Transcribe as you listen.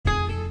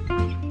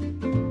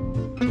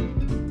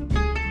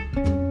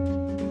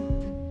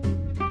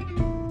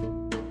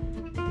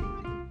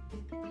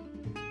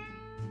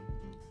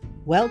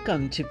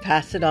Welcome to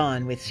Pass It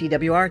On with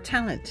CWR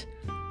Talent.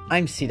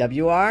 I'm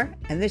CWR,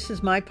 and this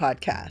is my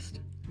podcast.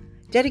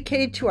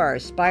 Dedicated to our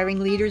aspiring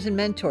leaders and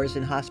mentors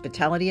in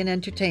hospitality and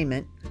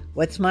entertainment,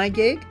 what's my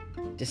gig?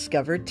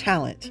 Discover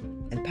talent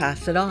and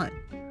pass it on.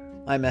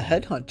 I'm a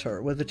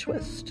headhunter with a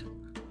twist.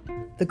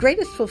 The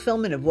greatest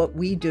fulfillment of what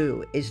we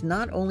do is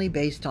not only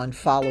based on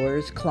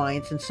followers,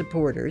 clients, and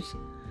supporters,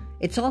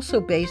 it's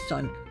also based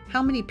on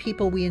how many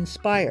people we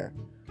inspire,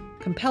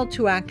 compel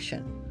to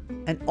action,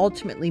 and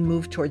ultimately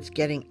move towards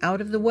getting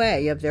out of the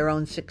way of their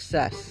own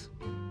success.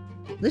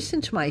 Listen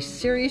to my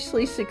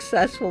seriously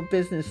successful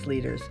business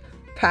leaders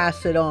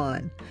pass it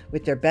on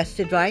with their best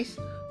advice,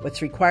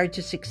 what's required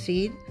to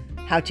succeed,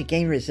 how to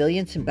gain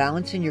resilience and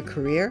balance in your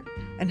career,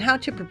 and how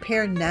to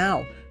prepare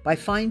now by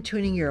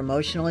fine-tuning your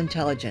emotional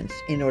intelligence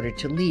in order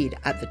to lead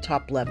at the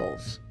top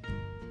levels.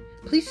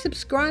 Please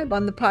subscribe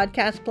on the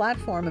podcast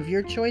platform of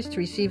your choice to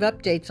receive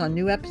updates on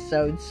new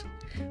episodes.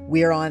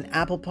 We are on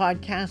Apple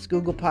Podcasts,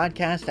 Google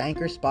Podcasts,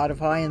 Anchor,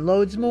 Spotify, and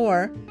loads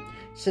more.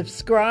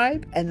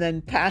 Subscribe and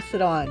then pass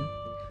it on.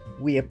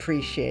 We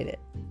appreciate it.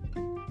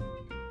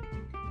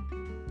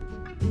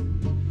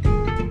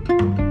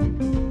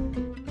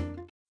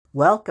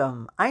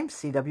 Welcome. I'm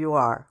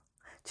CWR.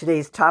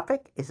 Today's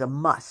topic is a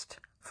must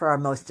for our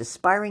most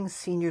aspiring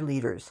senior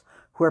leaders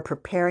who are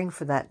preparing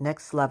for that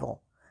next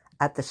level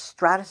at the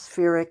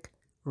stratospheric,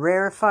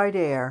 rarefied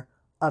air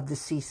of the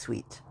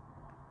C-suite.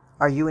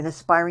 Are you an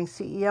aspiring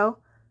CEO?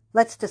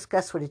 Let's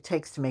discuss what it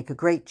takes to make a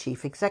great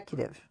chief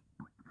executive.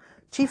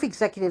 Chief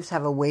executives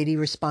have a weighty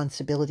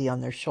responsibility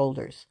on their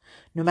shoulders,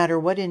 no matter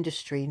what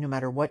industry, no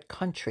matter what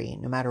country,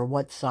 no matter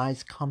what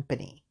size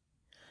company.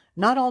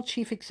 Not all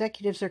chief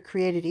executives are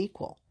created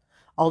equal,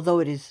 although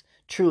it is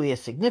truly a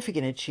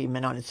significant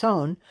achievement on its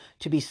own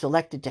to be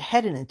selected to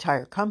head an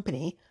entire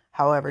company,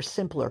 however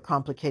simple or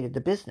complicated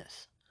the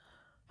business.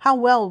 How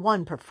well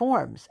one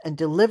performs and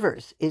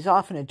delivers is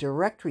often a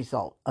direct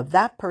result of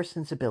that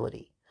person's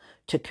ability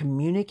to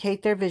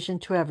communicate their vision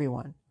to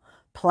everyone,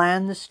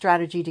 plan the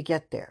strategy to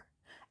get there,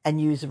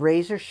 and use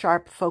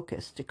razor-sharp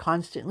focus to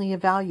constantly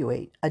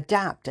evaluate,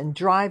 adapt, and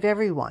drive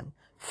everyone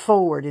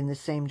forward in the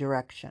same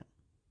direction.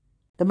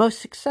 The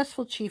most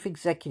successful chief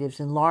executives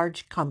in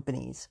large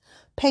companies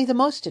pay the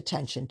most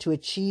attention to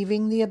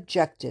achieving the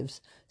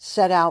objectives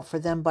set out for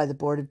them by the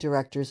board of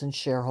directors and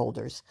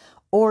shareholders,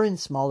 or in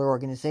smaller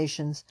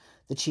organizations,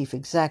 the chief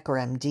exec or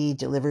MD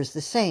delivers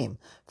the same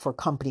for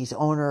company's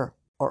owner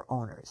or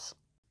owners.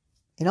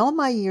 In all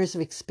my years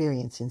of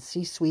experience in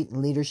C-suite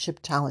and leadership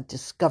talent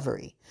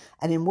discovery,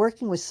 and in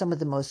working with some of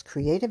the most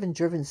creative and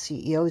driven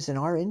CEOs in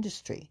our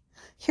industry,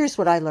 here's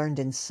what I learned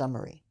in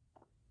summary.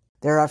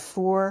 There are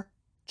 4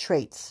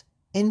 traits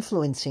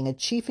influencing a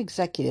chief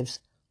executive's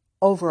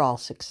overall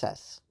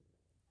success: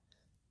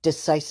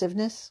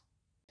 decisiveness,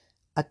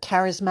 a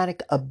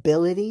charismatic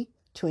ability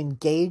to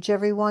engage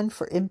everyone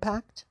for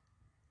impact,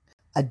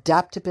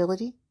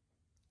 adaptability,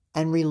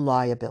 and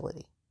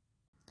reliability.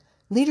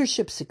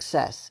 Leadership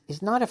success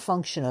is not a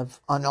function of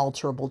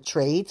unalterable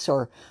traits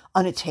or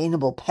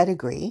unattainable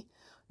pedigree,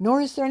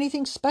 nor is there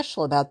anything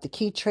special about the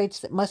key traits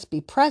that must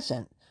be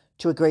present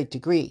to a great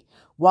degree.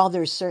 While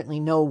there is certainly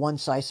no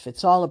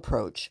one-size-fits-all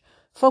approach,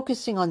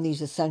 focusing on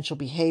these essential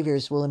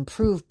behaviors will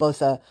improve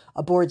both a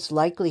board's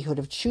likelihood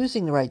of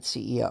choosing the right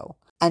CEO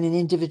and an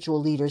individual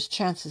leader's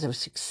chances of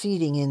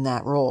succeeding in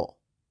that role.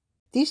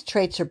 These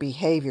traits or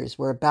behaviors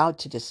we're about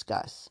to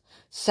discuss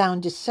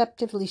sound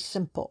deceptively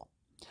simple,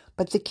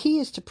 but the key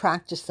is to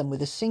practice them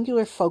with a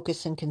singular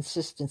focus and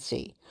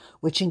consistency,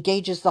 which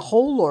engages the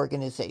whole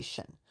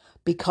organization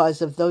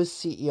because of those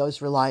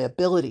CEOs'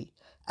 reliability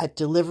at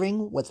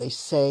delivering what they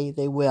say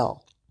they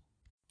will.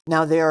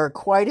 Now, there are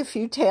quite a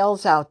few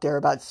tales out there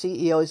about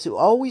CEOs who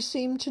always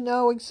seem to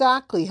know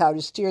exactly how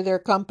to steer their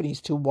companies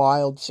to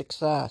wild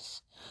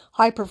success.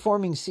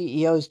 High-performing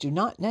CEOs do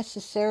not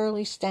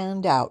necessarily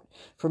stand out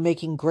for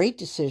making great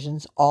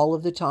decisions all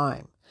of the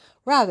time.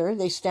 Rather,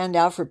 they stand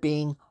out for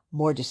being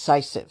more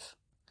decisive.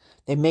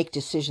 They make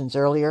decisions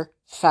earlier,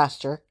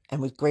 faster,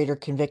 and with greater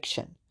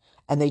conviction,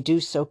 and they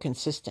do so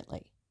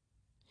consistently.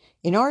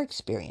 In our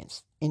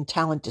experience in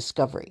talent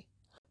discovery,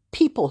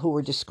 people who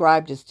were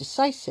described as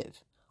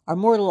decisive are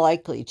more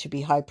likely to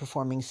be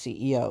high-performing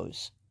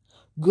CEOs.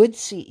 Good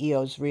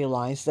CEOs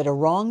realize that a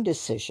wrong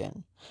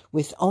decision,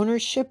 with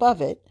ownership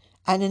of it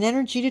and an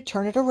energy to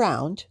turn it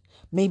around,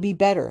 may be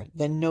better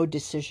than no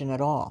decision at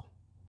all.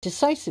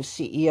 Decisive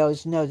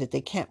CEOs know that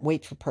they can't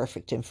wait for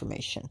perfect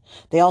information.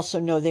 They also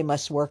know they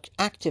must work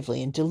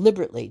actively and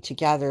deliberately to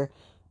gather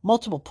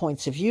multiple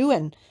points of view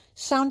and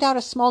sound out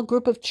a small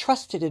group of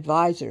trusted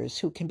advisors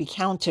who can be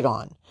counted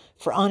on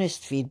for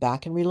honest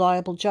feedback and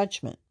reliable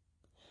judgment.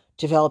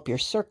 Develop your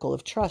circle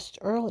of trust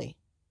early.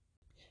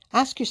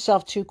 Ask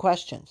yourself 2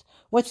 questions.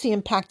 What's the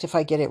impact if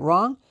I get it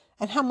wrong?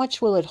 And how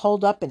much will it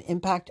hold up and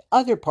impact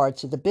other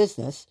parts of the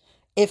business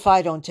if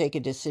I don't take a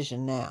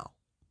decision now?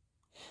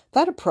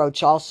 That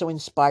approach also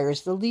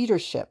inspires the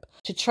leadership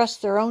to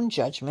trust their own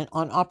judgment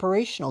on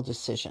operational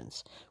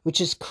decisions, which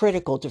is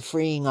critical to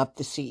freeing up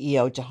the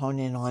CEO to hone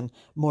in on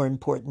more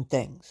important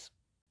things.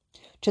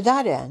 To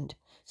that end,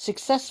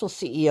 successful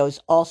CEOs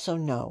also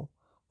know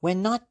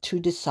when not to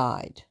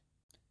decide,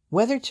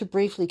 whether to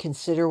briefly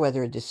consider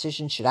whether a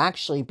decision should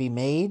actually be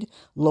made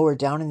lower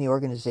down in the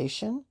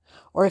organization,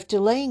 or if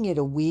delaying it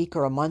a week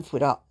or a month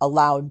would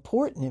allow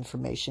important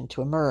information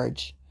to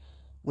emerge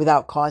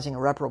without causing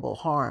irreparable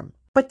harm.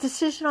 But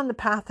decision on the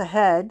path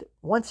ahead,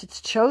 once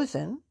it's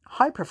chosen,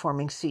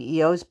 high-performing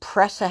CEOs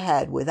press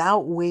ahead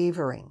without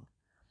wavering.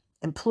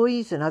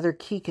 Employees and other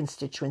key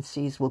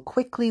constituencies will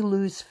quickly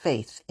lose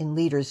faith in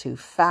leaders who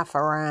faff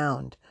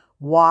around,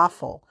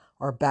 waffle,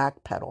 or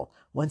backpedal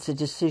once a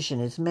decision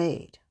is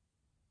made.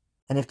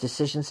 And if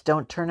decisions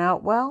don't turn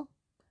out well,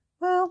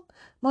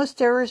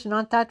 most errors are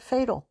not that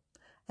fatal.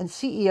 And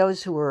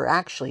CEOs who were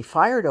actually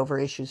fired over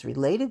issues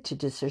related to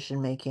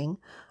decision-making,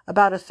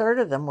 about a third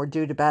of them were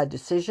due to bad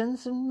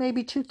decisions and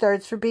maybe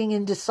 2/3 for being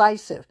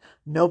indecisive.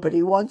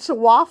 Nobody wants a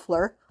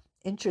waffler.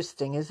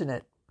 Interesting, isn't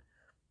it?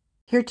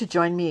 Here to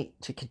join me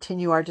to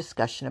continue our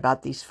discussion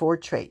about these 4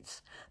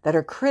 traits that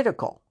are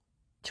critical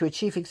to a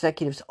chief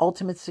executive's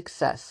ultimate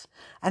success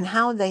and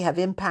how they have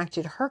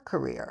impacted her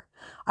career,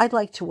 I'd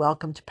like to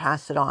welcome to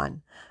pass it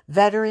on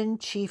veteran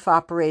Chief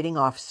Operating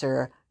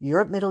Officer,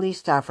 Europe, Middle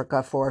East,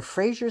 Africa for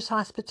Frasers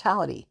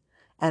Hospitality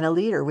and a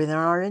leader within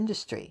our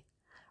industry,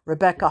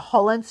 Rebecca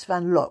Hollens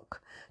van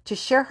Look, to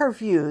share her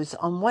views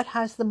on what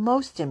has the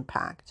most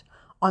impact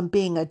on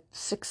being a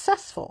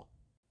successful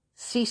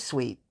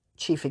C-suite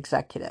chief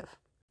executive.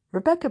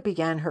 Rebecca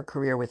began her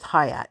career with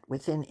Hyatt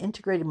within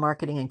integrated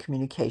marketing and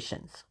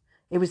communications.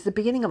 It was the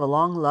beginning of a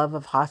long love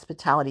of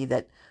hospitality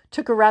that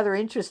took a rather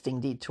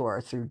interesting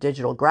detour through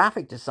digital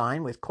graphic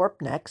design with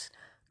CorpNext,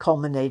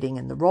 culminating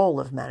in the role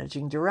of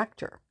managing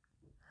director.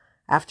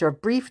 After a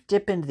brief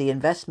dip into the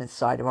investment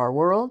side of our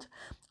world,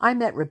 I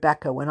met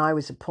Rebecca when I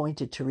was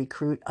appointed to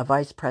recruit a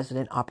Vice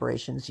President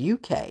Operations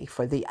UK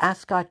for the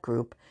Ascot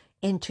Group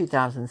in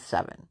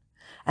 2007,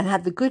 and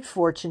had the good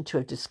fortune to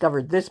have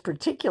discovered this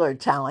particular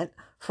talent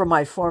from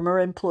my former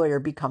employer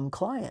become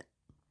client.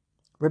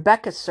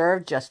 Rebecca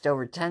served just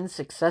over 10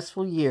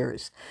 successful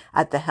years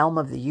at the helm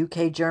of the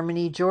UK,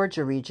 Germany,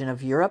 Georgia region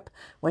of Europe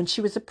when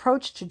she was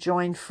approached to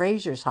join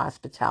Frasers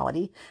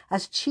Hospitality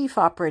as Chief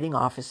Operating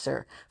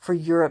Officer for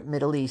Europe,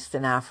 Middle East,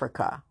 and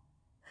Africa.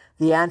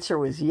 The answer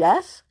was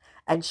yes,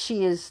 and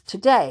she is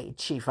today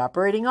Chief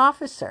Operating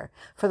Officer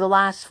for the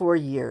last 4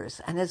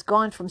 years and has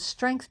gone from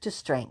strength to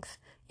strength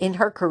in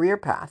her career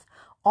path,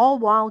 all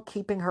while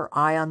keeping her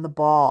eye on the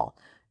ball,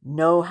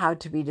 know how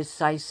to be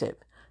decisive,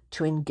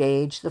 to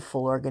engage the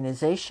full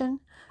organization,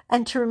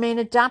 and to remain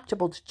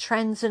adaptable to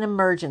trends and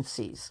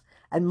emergencies,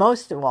 and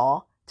most of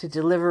all, to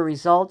deliver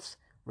results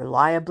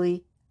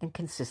reliably and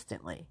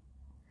consistently.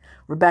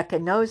 Rebecca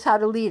knows how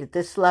to lead at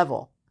this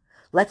level.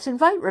 Let's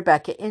invite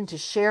Rebecca in to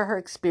share her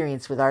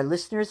experience with our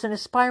listeners and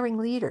aspiring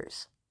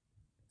leaders.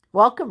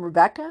 Welcome,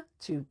 Rebecca,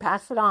 to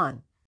Pass It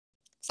On.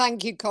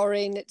 Thank you,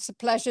 Corinne. It's a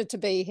pleasure to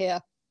be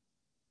here.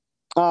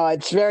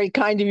 It's very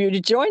kind of you to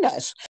join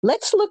us.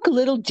 Let's look a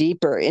little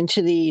deeper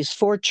into these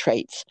 4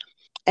 traits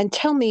and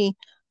tell me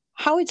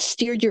how it's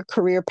steered your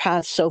career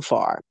path so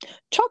far.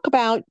 Talk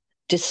about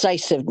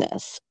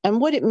decisiveness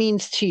and what it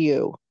means to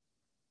you.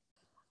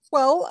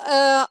 Well,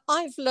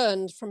 I've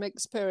learned from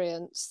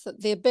experience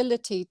that the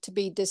ability to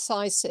be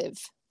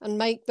decisive and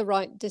make the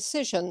right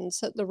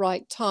decisions at the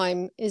right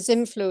time is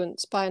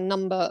influenced by a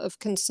number of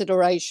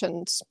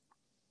considerations.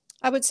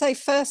 I would say,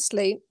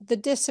 firstly, the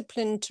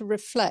discipline to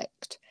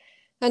reflect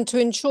and to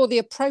ensure the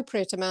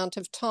appropriate amount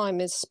of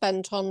time is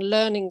spent on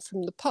learning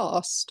from the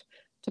past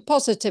to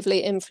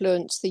positively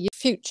influence the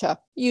future,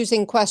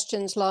 using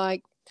questions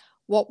like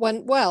what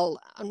went well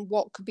and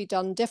what could be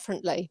done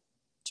differently,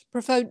 to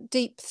provoke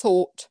deep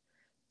thought,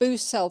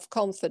 boost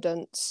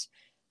self-confidence,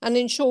 and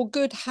ensure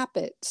good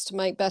habits to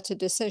make better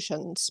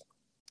decisions.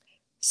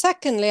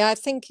 Secondly, I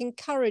think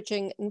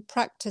encouraging and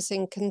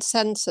practicing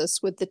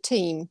consensus with the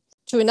team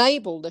to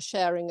enable the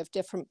sharing of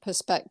different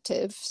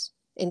perspectives,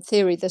 in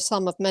theory the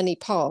sum of many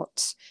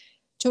parts,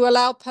 to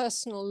allow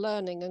personal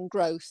learning and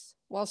growth,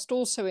 whilst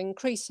also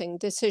increasing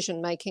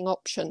decision-making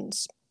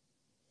options.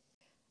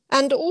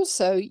 And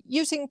also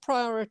using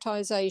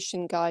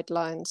prioritization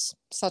guidelines,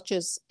 such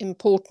as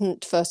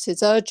important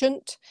versus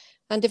urgent,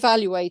 and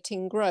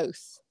evaluating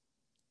growth.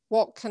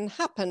 What can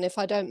happen if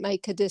I don't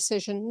make a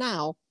decision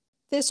now?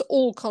 This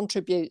all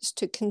contributes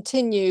to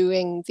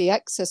continuing the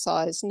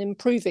exercise and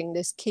improving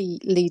this key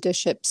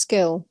leadership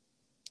skill.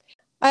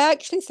 I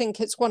actually think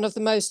it's one of the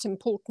most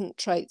important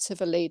traits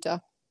of a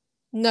leader.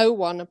 No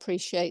one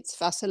appreciates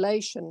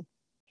vacillation.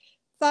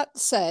 That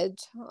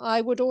said,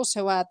 I would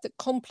also add that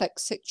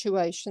complex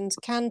situations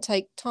can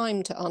take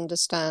time to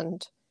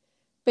understand.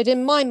 But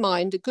in my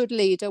mind, a good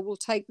leader will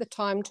take the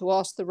time to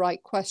ask the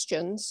right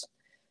questions,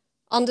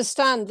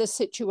 understand the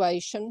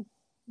situation,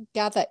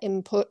 gather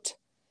input,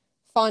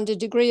 find a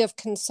degree of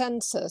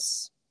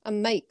consensus,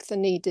 and make the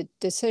needed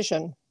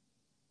decision.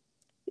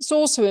 It's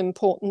also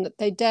important that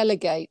they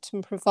delegate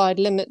and provide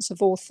limits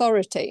of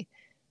authority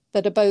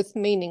that are both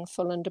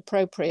meaningful and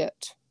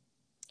appropriate.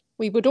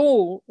 We would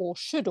all, or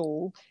should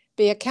all,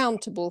 be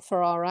accountable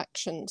for our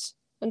actions,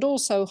 and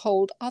also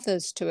hold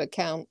others to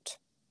account.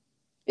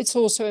 It's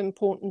also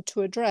important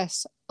to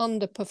address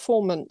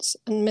underperformance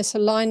and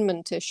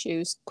misalignment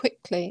issues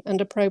quickly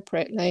and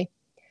appropriately.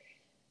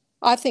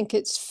 I think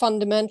it's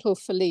fundamental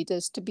for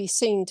leaders to be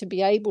seen to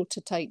be able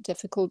to take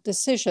difficult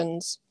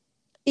decisions,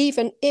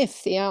 even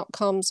if the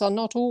outcomes are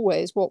not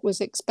always what was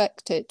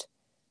expected,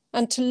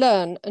 and to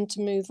learn and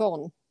to move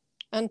on,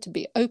 and to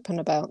be open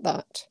about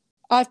that.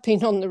 I've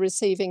been on the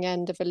receiving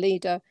end of a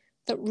leader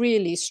that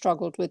really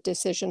struggled with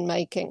decision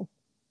making,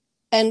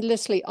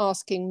 endlessly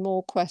asking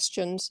more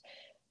questions,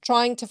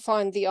 trying to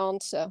find the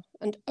answer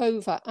and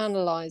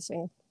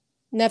over-analysing,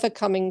 never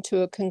coming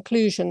to a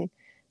conclusion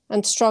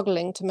and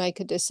struggling to make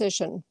a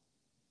decision.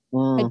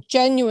 I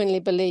genuinely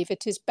believe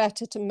it is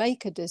better to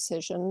make a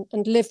decision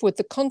and live with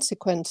the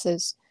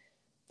consequences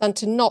than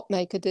to not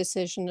make a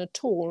decision at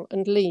all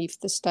and leave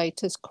the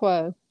status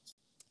quo.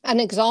 An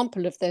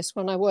example of this,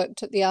 when I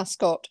worked at the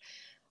Ascot,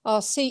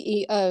 our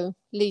CEO,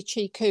 Lee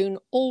Chi-Koon,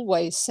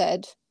 always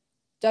said,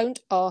 "Don't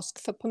ask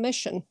for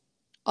permission,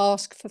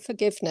 ask for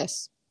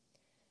forgiveness.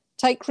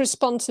 Take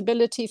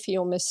responsibility for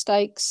your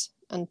mistakes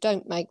and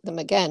don't make them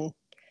again,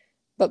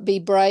 but be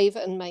brave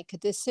and make a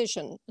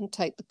decision and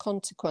take the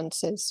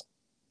consequences."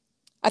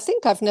 I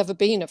think I've never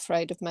been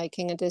afraid of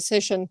making a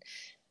decision,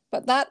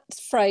 but that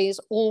phrase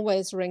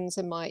always rings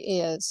in my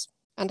ears.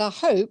 And I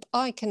hope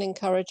I can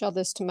encourage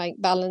others to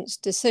make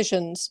balanced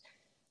decisions,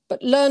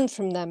 but learn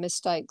from their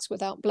mistakes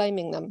without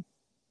blaming them.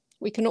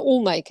 We can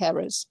all make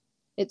errors.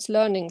 It's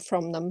learning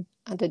from them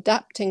and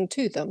adapting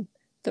to them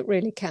that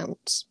really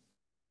counts.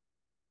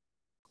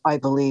 I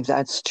believe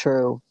that's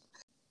true.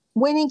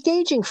 When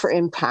engaging for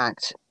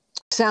impact,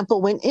 for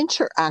example, when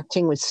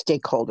interacting with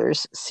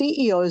stakeholders,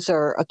 CEOs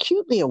are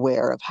acutely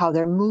aware of how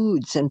their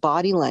moods and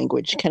body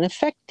language can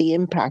affect the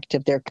impact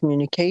of their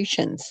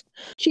communications.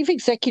 Chief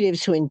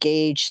executives who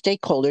engage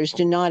stakeholders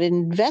do not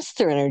invest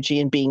their energy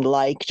in being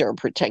liked or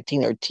protecting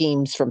their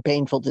teams from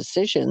painful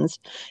decisions.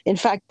 In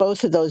fact,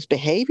 both of those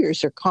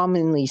behaviors are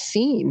commonly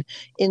seen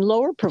in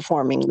lower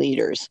performing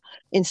leaders.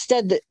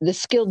 Instead, the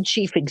skilled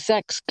chief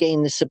execs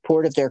gain the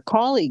support of their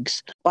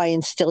colleagues by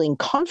instilling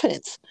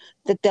confidence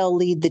that they'll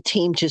lead the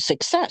team to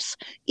success,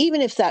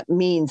 even if that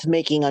means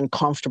making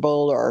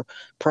uncomfortable or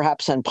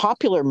perhaps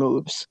unpopular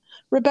moves.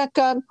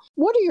 Rebecca,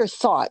 what are your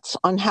thoughts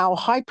on how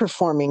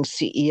high-performing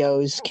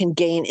CEOs can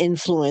gain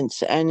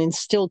influence and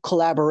instill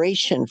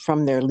collaboration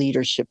from their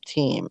leadership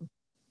team?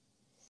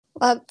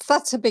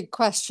 That's a big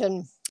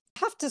question. I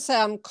have to say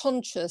I'm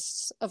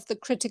conscious of the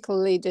critical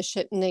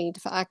leadership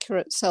need for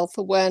accurate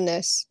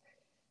self-awareness.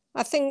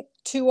 I think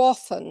too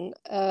often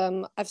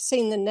I've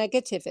seen the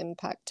negative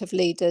impact of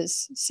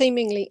leaders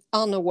seemingly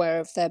unaware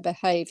of their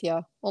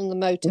behaviour on the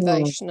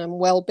motivation and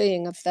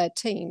well-being of their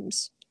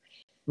teams.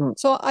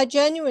 So I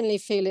genuinely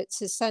feel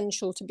it's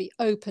essential to be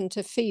open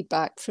to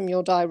feedback from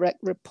your direct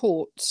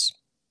reports.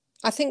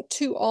 I think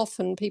too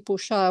often people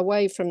shy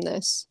away from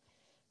this,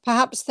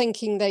 perhaps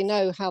thinking they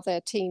know how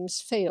their teams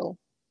feel.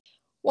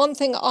 One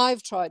thing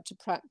I've tried to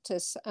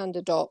practice and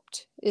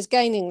adopt is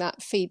gaining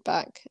that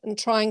feedback and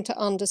trying to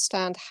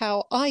understand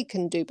how I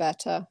can do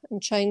better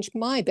and change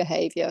my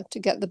behaviour to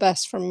get the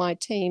best from my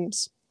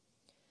teams.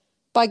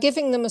 By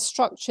giving them a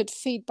structured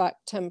feedback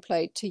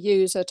template to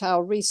use at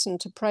our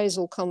recent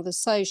appraisal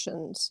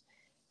conversations,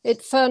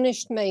 it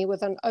furnished me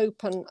with an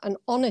open and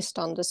honest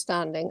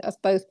understanding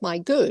of both my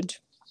good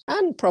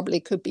and probably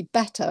could be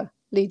better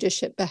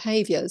leadership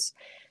behaviours,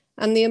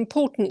 and the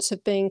importance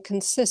of being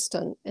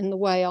consistent in the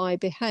way I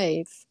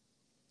behave.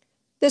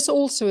 This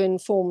also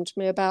informed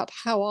me about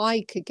how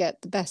I could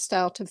get the best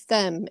out of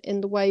them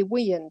in the way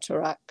we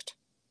interact.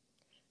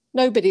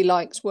 Nobody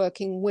likes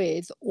working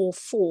with or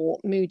for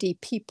moody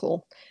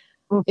people.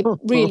 It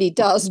really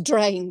does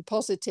drain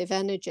positive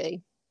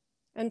energy.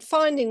 And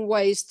finding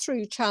ways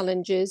through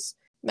challenges,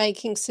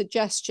 making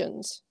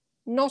suggestions,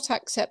 not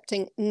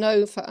accepting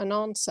no for an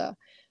answer,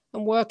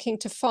 and working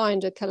to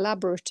find a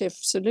collaborative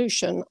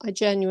solution, I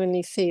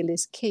genuinely feel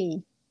is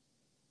key.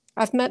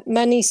 I've met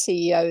many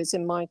CEOs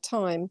in my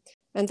time,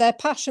 and their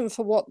passion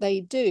for what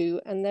they do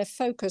and their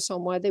focus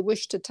on where they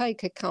wish to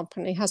take a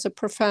company has a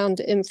profound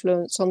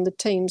influence on the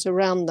teams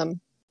around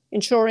them.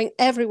 Ensuring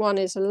everyone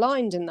is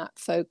aligned in that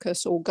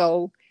focus or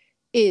goal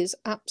is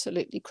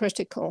absolutely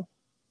critical.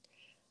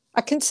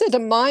 I consider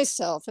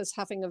myself as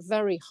having a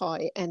very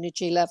high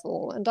energy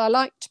level, and I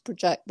like to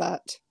project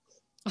that.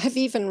 I've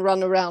even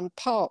run around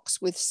parks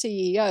with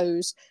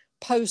CEOs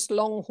post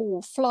long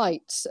haul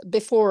flights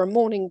before a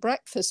morning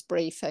breakfast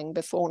briefing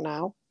before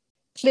now,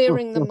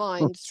 clearing the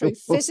mind through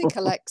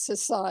physical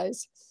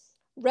exercise,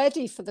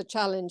 ready for the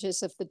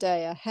challenges of the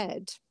day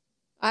ahead.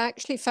 I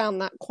actually found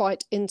that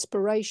quite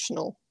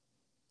inspirational.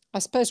 I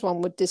suppose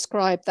one would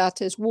describe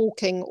that as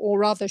walking, or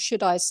rather,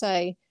 should I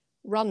say,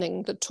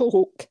 running the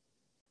talk.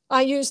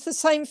 I use the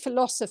same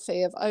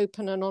philosophy of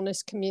open and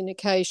honest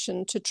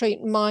communication to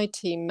treat my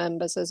team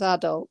members as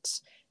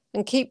adults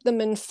and keep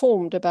them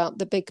informed about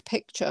the big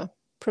picture,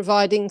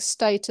 providing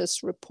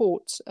status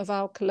reports of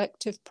our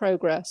collective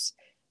progress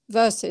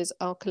versus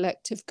our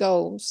collective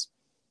goals.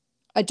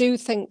 I do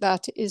think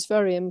that is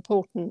very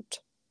important.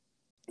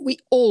 We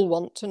all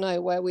want to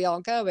know where we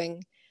are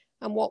going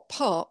and what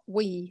part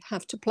we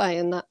have to play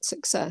in that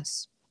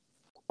success.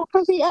 Well,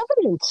 for the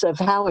evidence of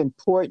how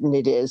important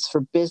it is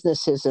for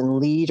businesses and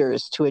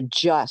leaders to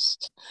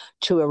adjust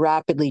to a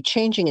rapidly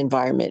changing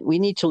environment, we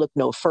need to look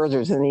no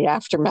further than the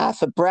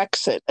aftermath of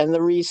Brexit and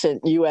the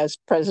recent US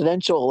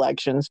presidential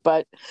elections.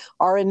 But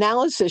our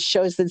analysis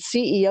shows that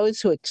CEOs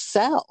who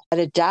excel at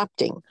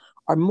adapting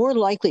are more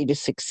likely to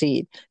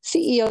succeed.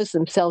 CEOs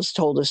themselves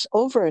told us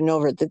over and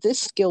over that this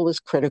skill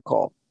was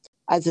critical.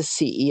 As a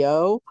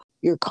CEO,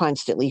 you're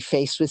constantly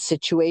faced with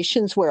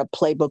situations where a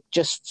playbook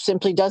just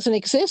simply doesn't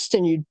exist,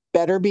 and you'd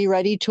better be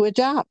ready to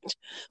adapt.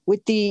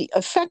 With the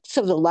effects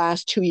of the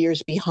last 2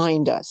 years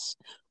behind us,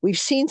 we've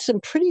seen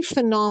some pretty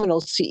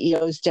phenomenal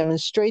CEOs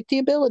demonstrate the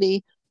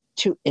ability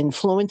to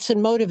influence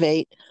and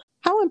motivate.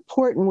 How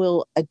important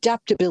will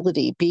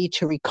adaptability be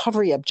to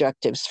recovery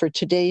objectives for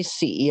today's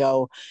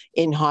CEO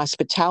in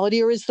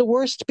hospitality, or is the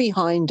worst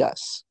behind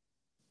us?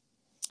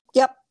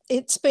 Yep,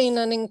 it's been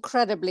an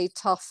incredibly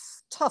tough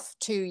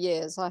 2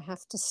 years, I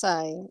have to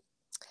say.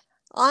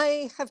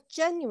 I have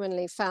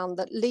genuinely found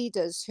that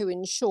leaders who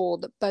ensure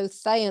that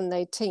both they and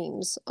their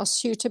teams are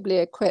suitably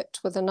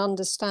equipped with an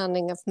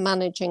understanding of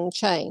managing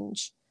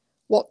change,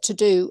 what to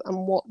do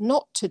and what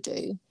not to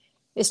do,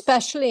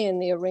 especially in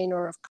the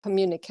arena of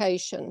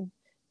communication,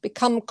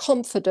 become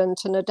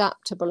confident and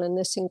adaptable in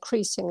this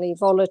increasingly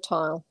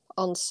volatile,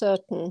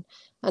 uncertain,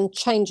 and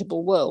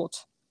changeable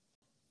world.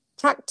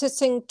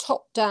 Practicing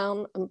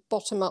top-down and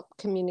bottom-up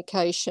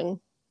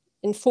communication,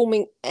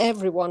 informing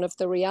everyone of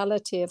the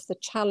reality of the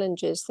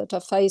challenges that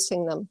are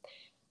facing them,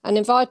 and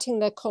inviting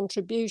their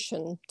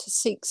contribution to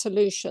seek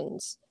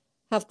solutions,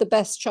 have the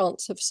best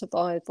chance of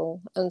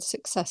survival and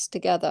success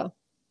together.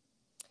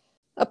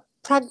 A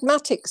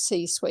pragmatic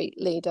C-suite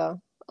leader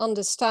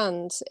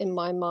understands, in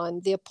my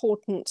mind, the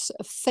importance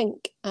of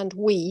think and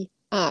we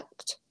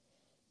act.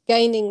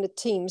 Gaining the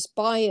team's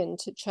buy-in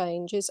to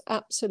change is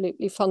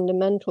absolutely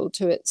fundamental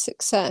to its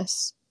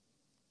success.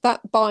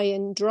 That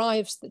buy-in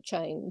drives the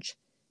change.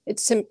 It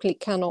simply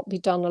cannot be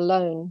done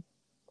alone.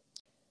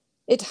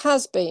 It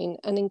has been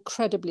an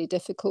incredibly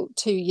difficult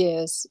 2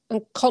 years,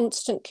 and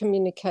constant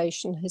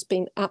communication has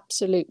been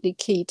absolutely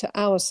key to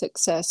our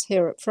success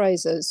here at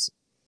Frasers.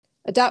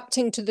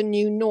 Adapting to the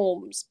new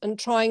norms and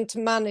trying to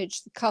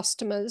manage the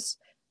customers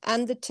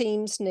and the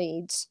team's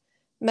needs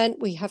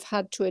meant we have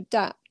had to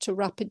adapt to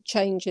rapid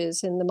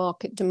changes in the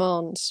market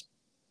demands.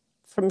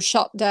 From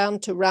shutdown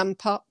to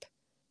ramp up,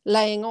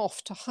 laying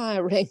off to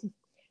hiring,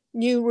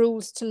 new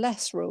rules to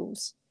less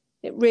rules.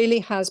 It really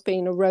has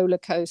been a roller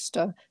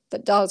coaster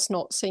that does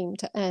not seem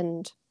to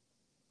end.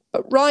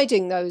 But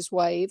riding those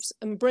waves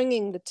and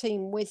bringing the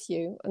team with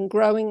you and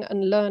growing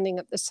and learning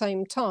at the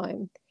same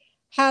time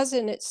has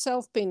in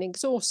itself been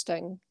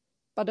exhausting,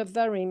 but a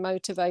very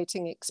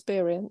motivating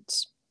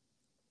experience.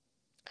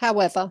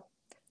 However,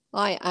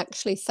 I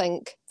actually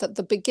think that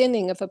the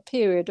beginning of a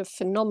period of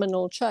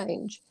phenomenal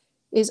change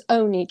is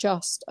only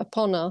just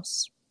upon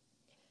us.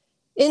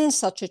 In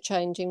such a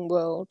changing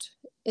world,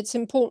 it's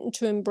important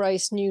to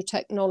embrace new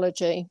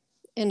technology,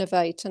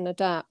 innovate and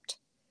adapt.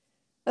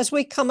 As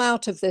we come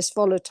out of this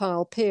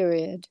volatile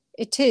period,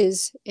 it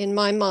is, in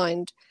my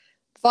mind,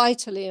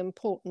 vitally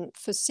important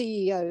for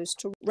CEOs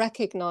to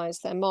recognize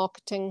their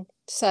marketing,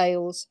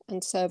 sales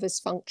and service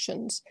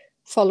functions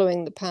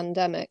following the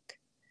pandemic.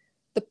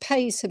 The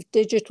pace of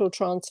digital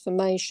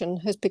transformation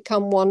has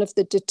become one of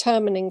the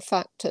determining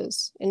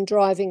factors in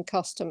driving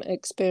customer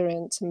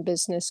experience and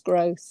business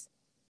growth.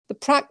 The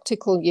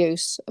practical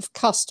use of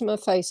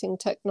customer-facing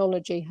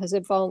technology has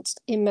advanced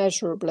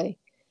immeasurably,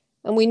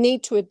 and we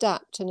need to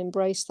adapt and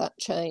embrace that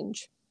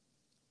change.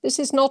 This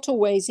is not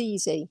always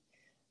easy,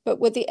 but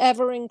with the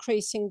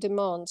ever-increasing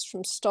demands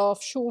from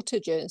staff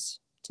shortages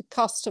to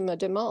customer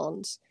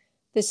demands,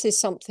 this is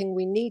something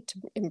we need to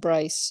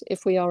embrace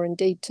if we are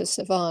indeed to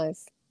survive.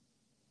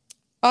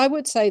 I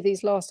would say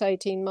these last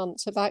 18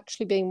 months have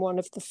actually been one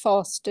of the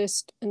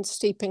fastest and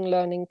steeping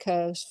learning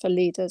curves for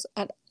leaders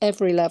at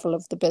every level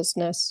of the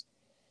business.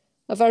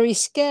 A very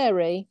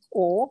scary,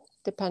 or,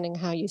 depending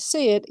how you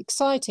see it,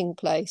 exciting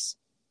place,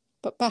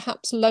 but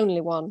perhaps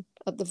lonely one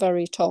at the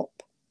very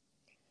top.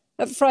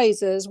 At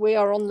Frasers, we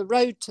are on the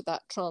road to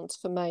that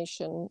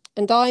transformation,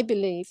 and I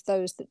believe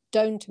those that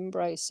don't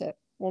embrace it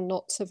will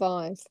not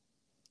survive.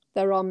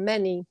 There are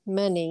many,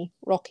 many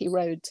rocky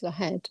roads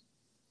ahead.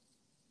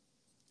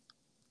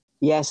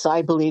 Yes,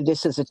 I believe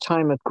this is a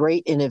time of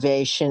great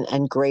innovation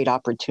and great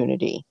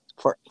opportunity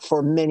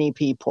for many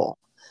people.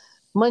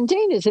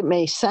 Mundane as it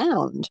may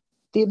sound,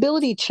 the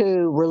ability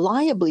to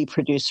reliably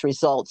produce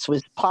results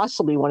was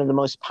possibly one of the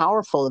most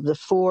powerful of the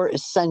 4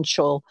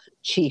 essential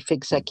chief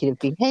executive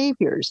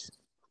behaviors.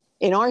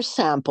 In our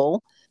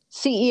sample,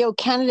 CEO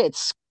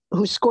candidates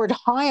who scored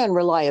high on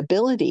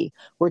reliability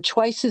were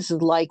twice as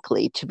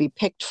likely to be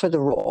picked for the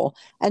role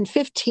and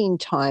 15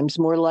 times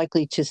more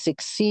likely to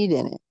succeed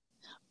in it.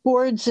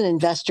 Boards and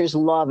investors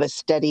love a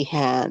steady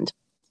hand,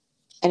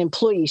 and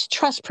employees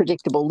trust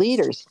predictable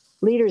leaders.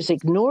 Leaders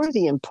ignore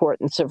the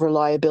importance of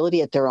reliability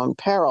at their own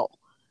peril.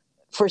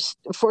 For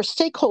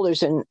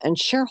stakeholders and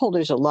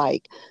shareholders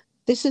alike,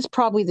 this is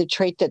probably the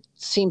trait that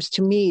seems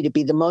to me to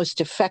be the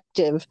most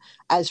effective,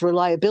 as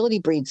reliability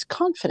breeds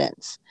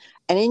confidence.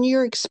 And in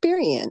your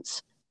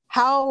experience,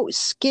 how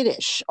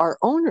skittish are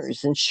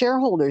owners and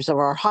shareholders of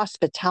our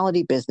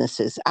hospitality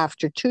businesses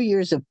after 2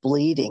 years of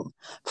bleeding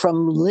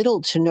from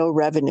little to no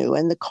revenue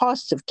and the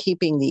costs of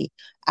keeping the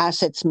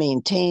assets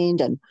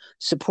maintained and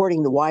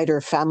supporting the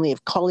wider family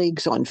of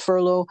colleagues on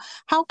furlough?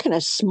 How can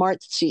a smart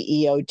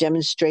CEO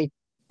demonstrate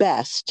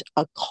best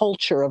a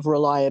culture of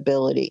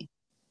reliability?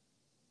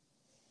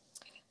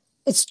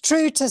 It's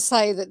true to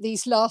say that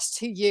these last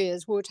 2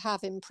 years would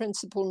have, in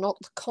principle,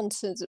 knocked the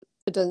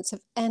confidence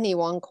of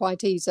anyone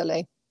quite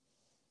easily.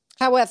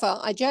 However,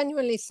 I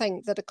genuinely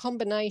think that a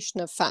combination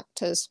of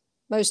factors,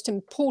 most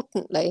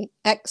importantly,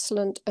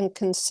 excellent and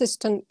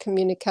consistent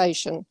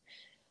communication,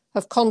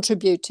 have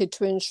contributed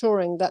to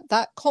ensuring that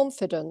that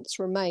confidence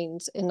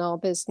remains in our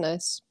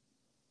business.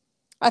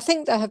 I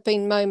think there have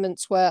been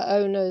moments where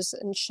owners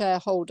and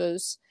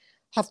shareholders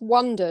have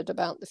wondered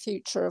about the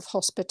future of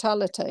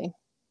hospitality.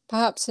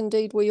 Perhaps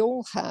indeed we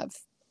all have.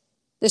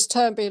 This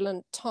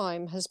turbulent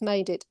time has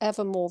made it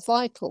ever more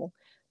vital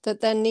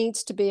that there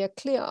needs to be a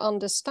clear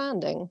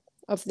understanding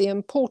of the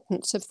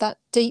importance of that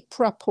deep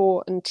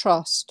rapport and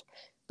trust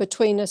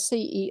between a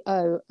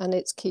CEO and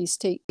its key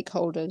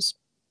stakeholders,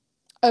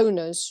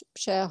 owners,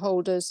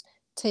 shareholders,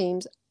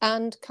 teams,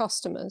 and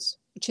customers,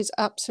 which is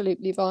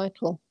absolutely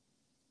vital.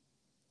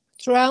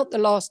 Throughout the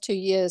last 2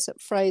 years at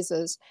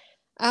Frasers,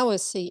 our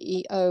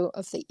CEO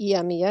of the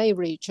EMEA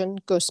region,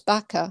 Gus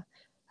Bakker,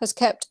 has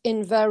kept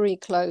in very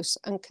close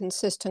and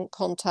consistent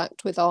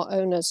contact with our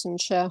owners and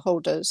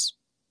shareholders.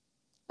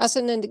 As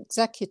an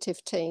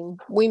executive team,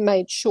 we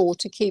made sure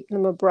to keep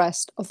them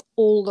abreast of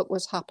all that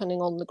was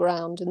happening on the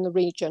ground in the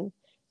region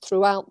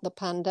throughout the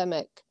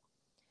pandemic,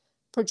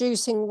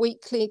 producing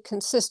weekly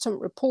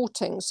consistent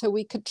reporting so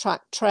we could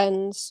track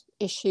trends,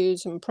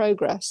 issues, and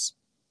progress,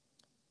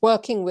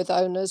 working with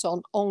owners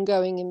on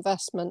ongoing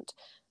investment,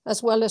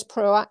 as well as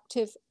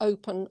proactive,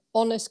 open,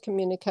 honest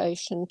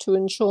communication to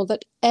ensure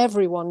that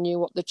everyone knew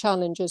what the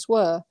challenges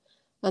were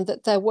and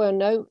that there were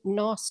no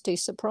nasty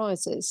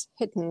surprises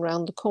hidden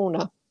round the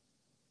corner.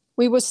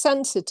 We were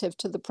sensitive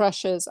to the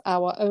pressures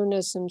our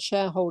owners and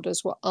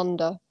shareholders were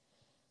under,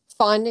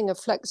 finding a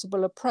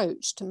flexible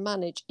approach to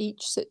manage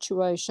each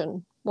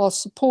situation while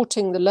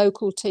supporting the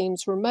local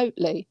teams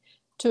remotely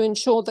to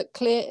ensure that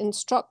clear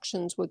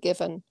instructions were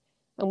given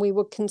and we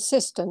were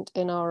consistent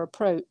in our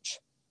approach.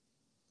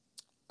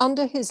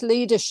 Under his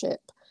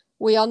leadership,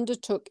 we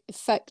undertook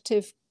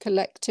effective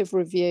collective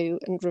review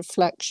and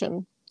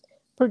reflection,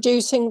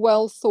 producing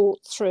well thought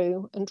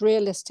through and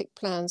realistic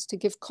plans to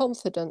give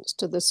confidence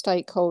to the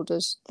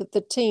stakeholders that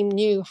the team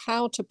knew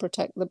how to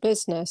protect the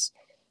business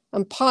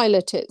and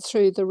pilot it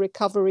through the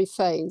recovery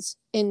phase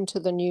into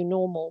the new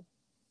normal.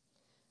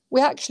 We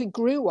actually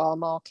grew our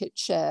market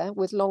share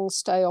with long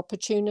stay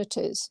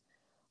opportunities,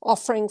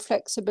 offering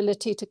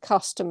flexibility to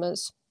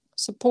customers,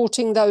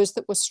 supporting those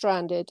that were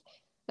stranded,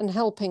 and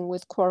helping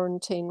with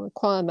quarantine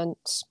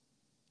requirements.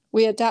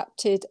 We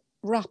adapted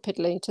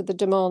rapidly to the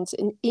demands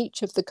in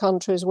each of the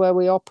countries where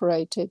we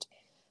operated,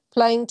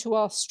 playing to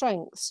our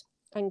strengths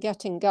and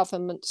getting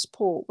government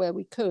support where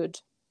we could.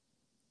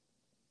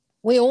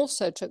 We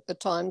also took the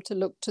time to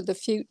look to the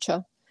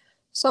future,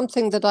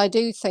 something that I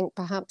do think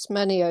perhaps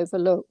many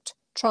overlooked,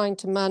 trying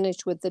to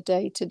manage with the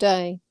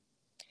day-to-day.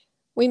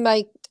 We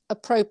made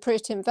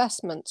appropriate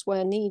investments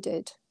where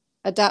needed,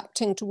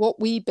 adapting to what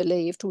we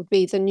believed would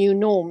be the new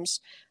norms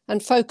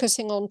and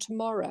focusing on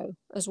tomorrow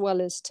as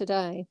well as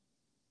today.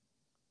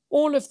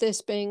 All of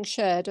this being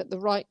shared at the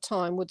right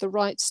time with the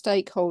right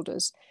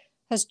stakeholders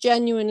has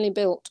genuinely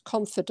built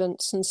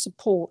confidence and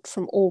support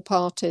from all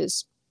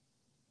parties.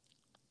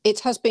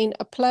 It has been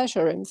a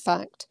pleasure, in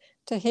fact,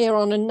 to hear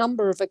on a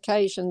number of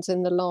occasions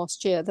in the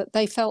last year that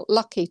they felt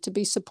lucky to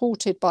be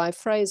supported by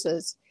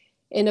Frasers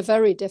in a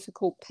very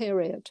difficult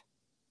period.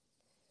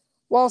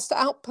 Whilst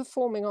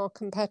outperforming our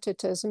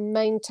competitors and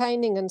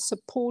maintaining and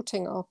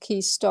supporting our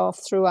key staff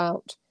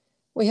throughout,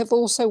 we have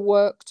also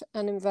worked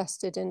and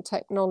invested in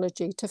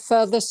technology to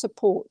further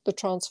support the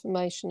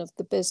transformation of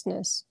the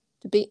business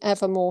to be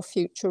ever more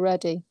future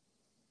ready.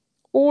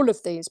 All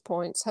of these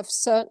points have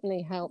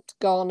certainly helped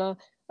garner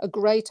a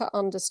greater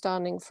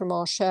understanding from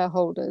our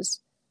shareholders,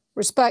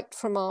 respect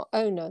from our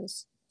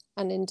owners,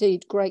 and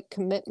indeed great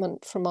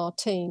commitment from our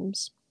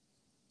teams.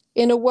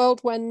 In a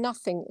world where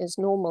nothing is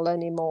normal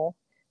anymore,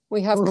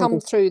 we have come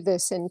through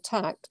this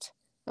intact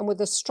and with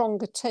a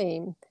stronger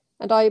team,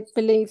 and I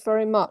believe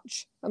very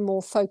much a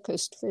more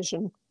focused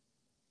vision.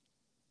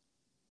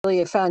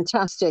 Really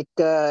fantastic.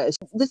 The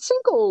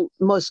single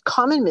most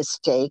common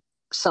mistake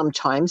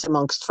sometimes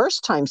amongst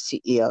first-time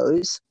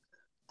CEOs,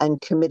 and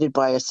committed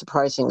by a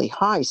surprisingly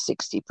high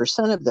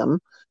 60% of them,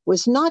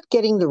 was not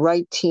getting the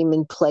right team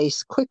in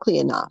place quickly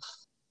enough.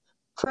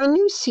 For a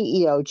new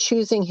CEO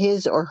choosing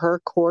his or her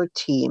core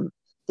team,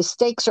 the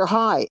stakes are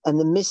high and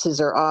the misses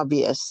are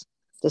obvious.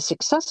 The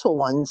successful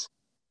ones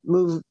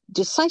move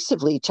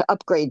decisively to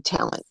upgrade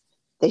talent,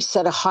 They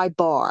set a high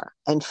bar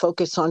and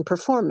focus on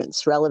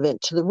performance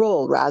relevant to the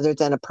role rather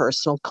than a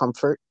personal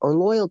comfort or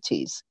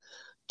loyalties,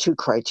 two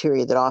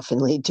criteria that often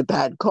lead to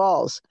bad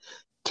calls.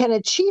 Can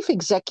a chief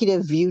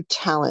executive view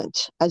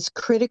talent as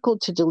critical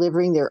to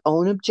delivering their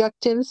own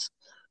objectives?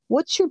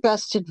 What's your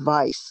best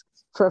advice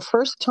for a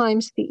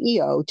first-time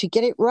CEO to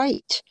get it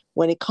right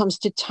when it comes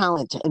to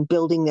talent and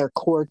building their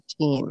core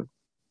team?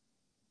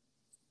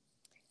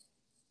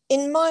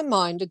 In my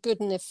mind, a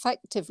good and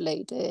effective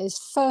leader is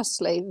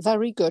firstly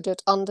very good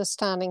at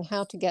understanding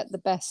how to get the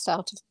best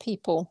out of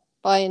people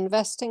by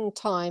investing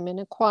time in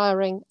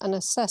acquiring and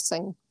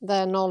assessing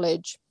their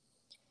knowledge.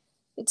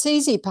 It's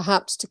easy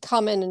perhaps to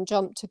come in and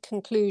jump to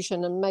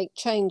conclusion and make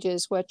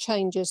changes where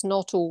change is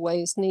not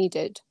always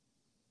needed.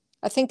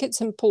 I think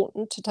it's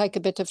important to take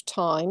a bit of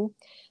time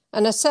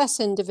and assess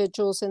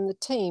individuals in the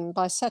team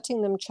by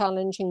setting them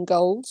challenging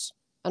goals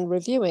and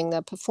reviewing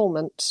their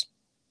performance.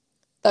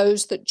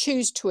 Those that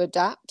choose to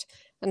adapt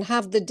and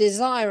have the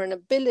desire and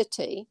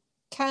ability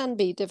can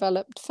be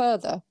developed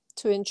further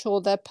to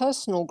ensure their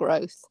personal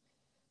growth,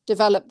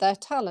 develop their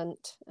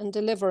talent, and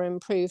deliver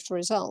improved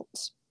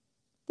results.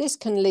 This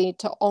can lead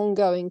to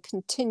ongoing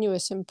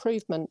continuous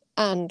improvement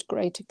and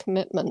greater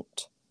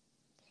commitment.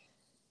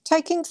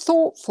 Taking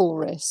thoughtful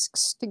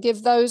risks to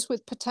give those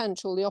with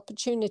potential the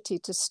opportunity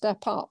to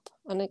step up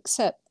and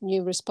accept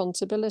new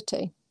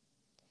responsibility.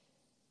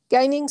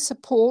 Gaining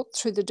support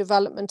through the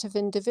development of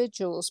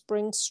individuals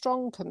brings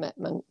strong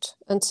commitment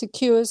and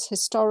secures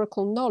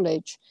historical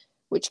knowledge,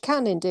 which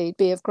can indeed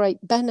be of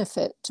great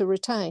benefit to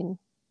retain.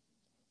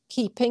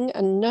 Keeping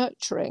and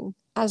nurturing,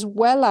 as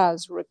well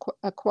as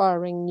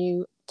acquiring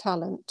new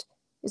talent,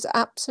 is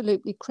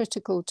absolutely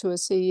critical to a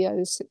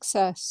CEO's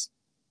success.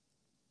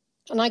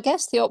 And I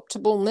guess the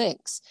optimal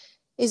mix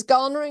is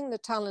garnering the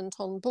talent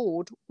on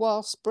board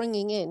whilst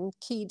bringing in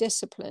key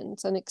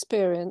disciplines and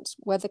experience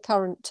where the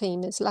current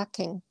team is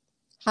lacking.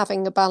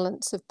 Having a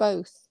balance of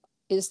both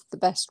is the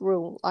best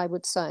rule, I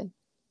would say.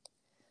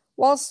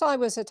 Whilst I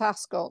was at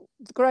Ascot,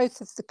 the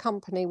growth of the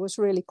company was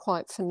really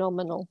quite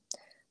phenomenal.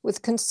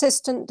 With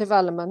consistent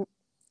development,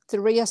 the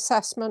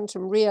reassessment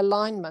and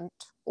realignment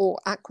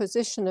or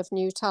acquisition of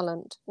new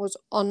talent was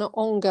an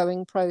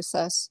ongoing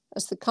process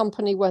as the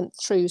company went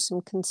through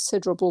some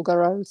considerable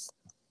growth.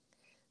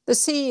 The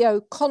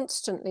CEO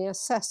constantly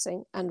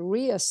assessing and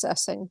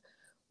reassessing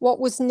what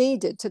was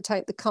needed to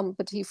take the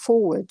company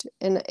forward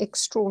in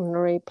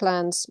extraordinary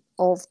plans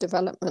of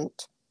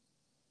development.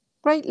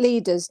 Great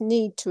leaders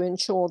need to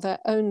ensure their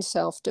own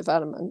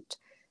self-development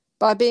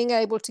by being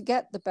able to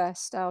get the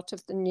best out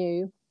of the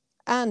new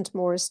and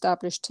more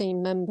established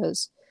team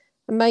members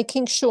and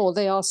making sure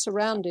they are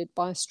surrounded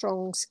by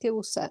strong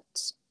skill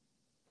sets.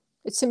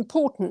 It's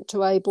important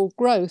to enable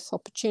growth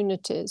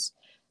opportunities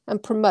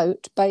and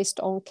promote based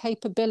on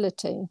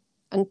capability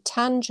and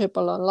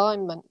tangible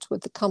alignment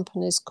with the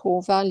company's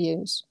core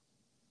values.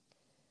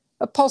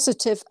 A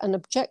positive and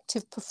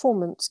objective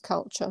performance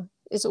culture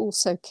is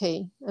also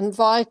key and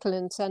vital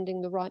in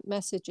sending the right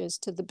messages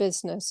to the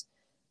business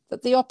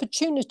that the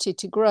opportunity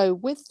to grow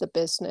with the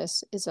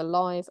business is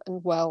alive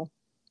and well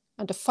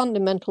and a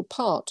fundamental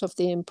part of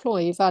the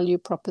employee value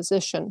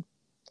proposition.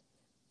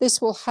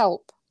 This will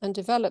help and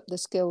develop the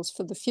skills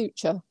for the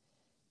future,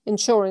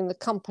 ensuring the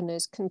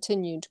company's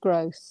continued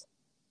growth.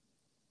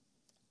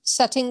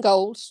 Setting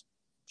goals,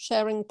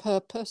 sharing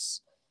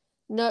purpose,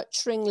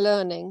 nurturing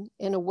learning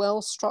in a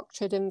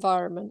well-structured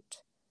environment,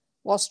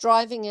 whilst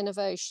driving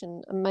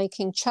innovation and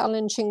making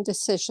challenging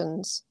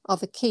decisions are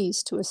the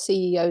keys to a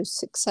CEO's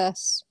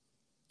success.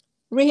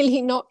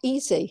 Really not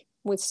easy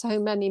with so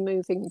many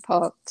moving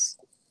parts.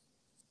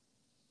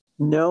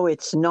 No,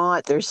 it's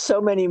not. There's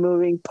so many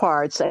moving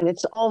parts, and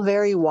it's all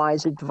very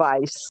wise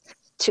advice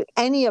to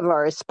any of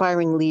our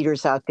aspiring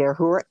leaders out there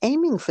who are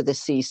aiming for the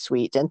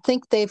C-suite and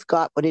think they've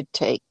got what it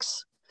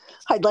takes.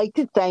 I'd like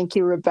to thank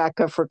you,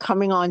 Rebecca, for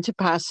coming on to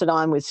Pass It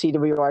On with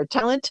CWR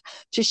Talent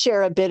to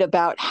share a bit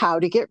about how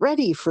to get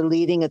ready for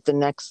leading at the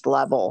next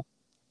level.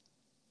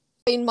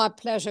 It's been my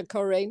pleasure,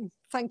 Corinne.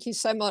 Thank you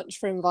so much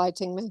for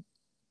inviting me.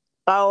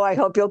 Oh, I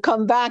hope you'll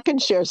come back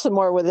and share some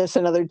more with us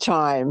another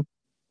time.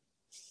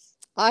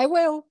 I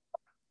will.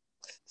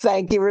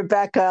 Thank you,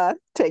 Rebecca.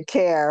 Take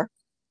care.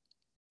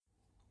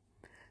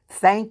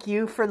 Thank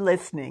you for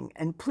listening,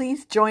 and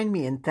please join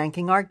me in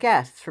thanking our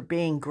guests for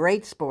being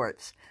great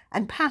sports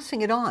and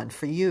passing it on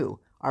for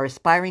you, our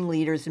aspiring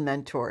leaders and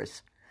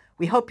mentors.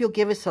 We hope you'll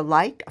give us a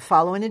like, a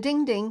follow, and a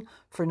ding-ding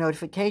for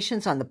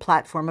notifications on the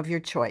platform of your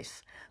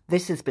choice.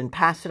 This has been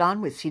Pass It On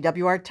with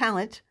CWR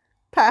Talent.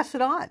 Pass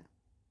it on.